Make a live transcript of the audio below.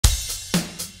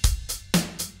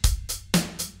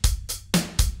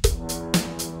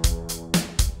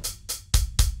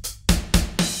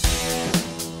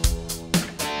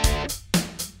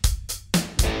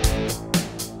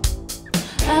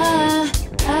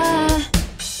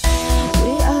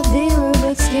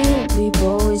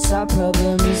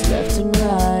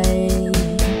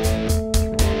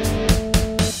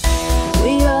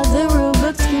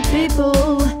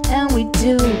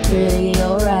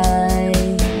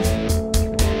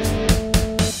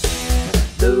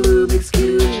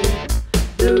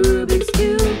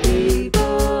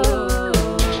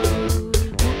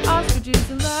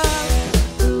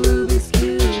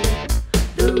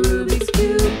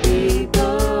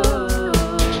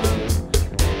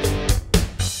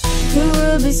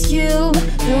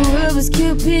Rubik's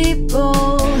Cube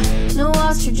people, no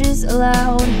ostriches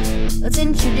allowed. Let's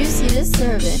introduce you to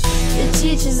Servant. The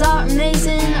teachers are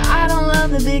amazing. I don't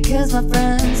love it because my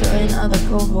friends are in other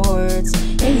cohorts.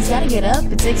 Yeah, he's gotta get up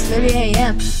at 6:30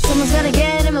 a.m. Someone's gotta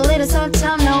get him a later start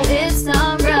time. No, it's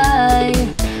not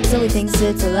right. So he thinks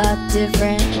it's a lot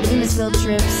different. We miss field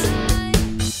trips.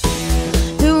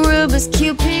 The Rubik's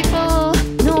Cube people,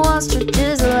 no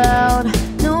ostriches allowed.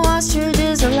 No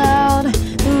ostriches allowed.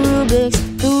 The Rubik's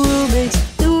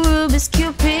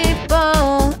Cube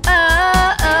people.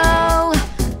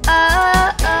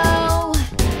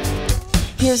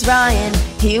 Here's Ryan,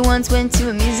 he once went to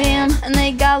a museum and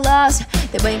they got lost.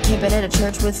 They went camping at a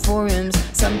church with 4 rooms.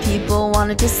 Some people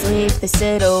wanted to sleep, they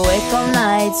stayed awake all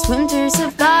night. Swim to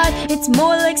survive, it's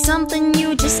more like something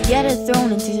you just get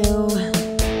thrown into.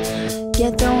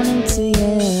 Get thrown into,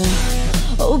 yeah.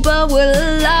 Oh, but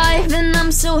we're alive and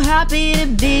I'm so happy to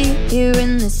be here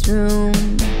in this room.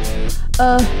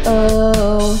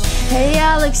 Oh, hey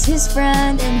Alex, his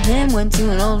friend, and him went to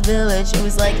an old village. It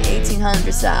was like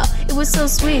 1800 style. It was so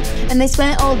sweet, and they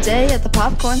spent all day at the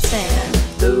popcorn stand.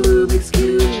 The Rubik's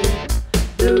Cube,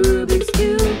 the Rubik's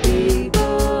Cube.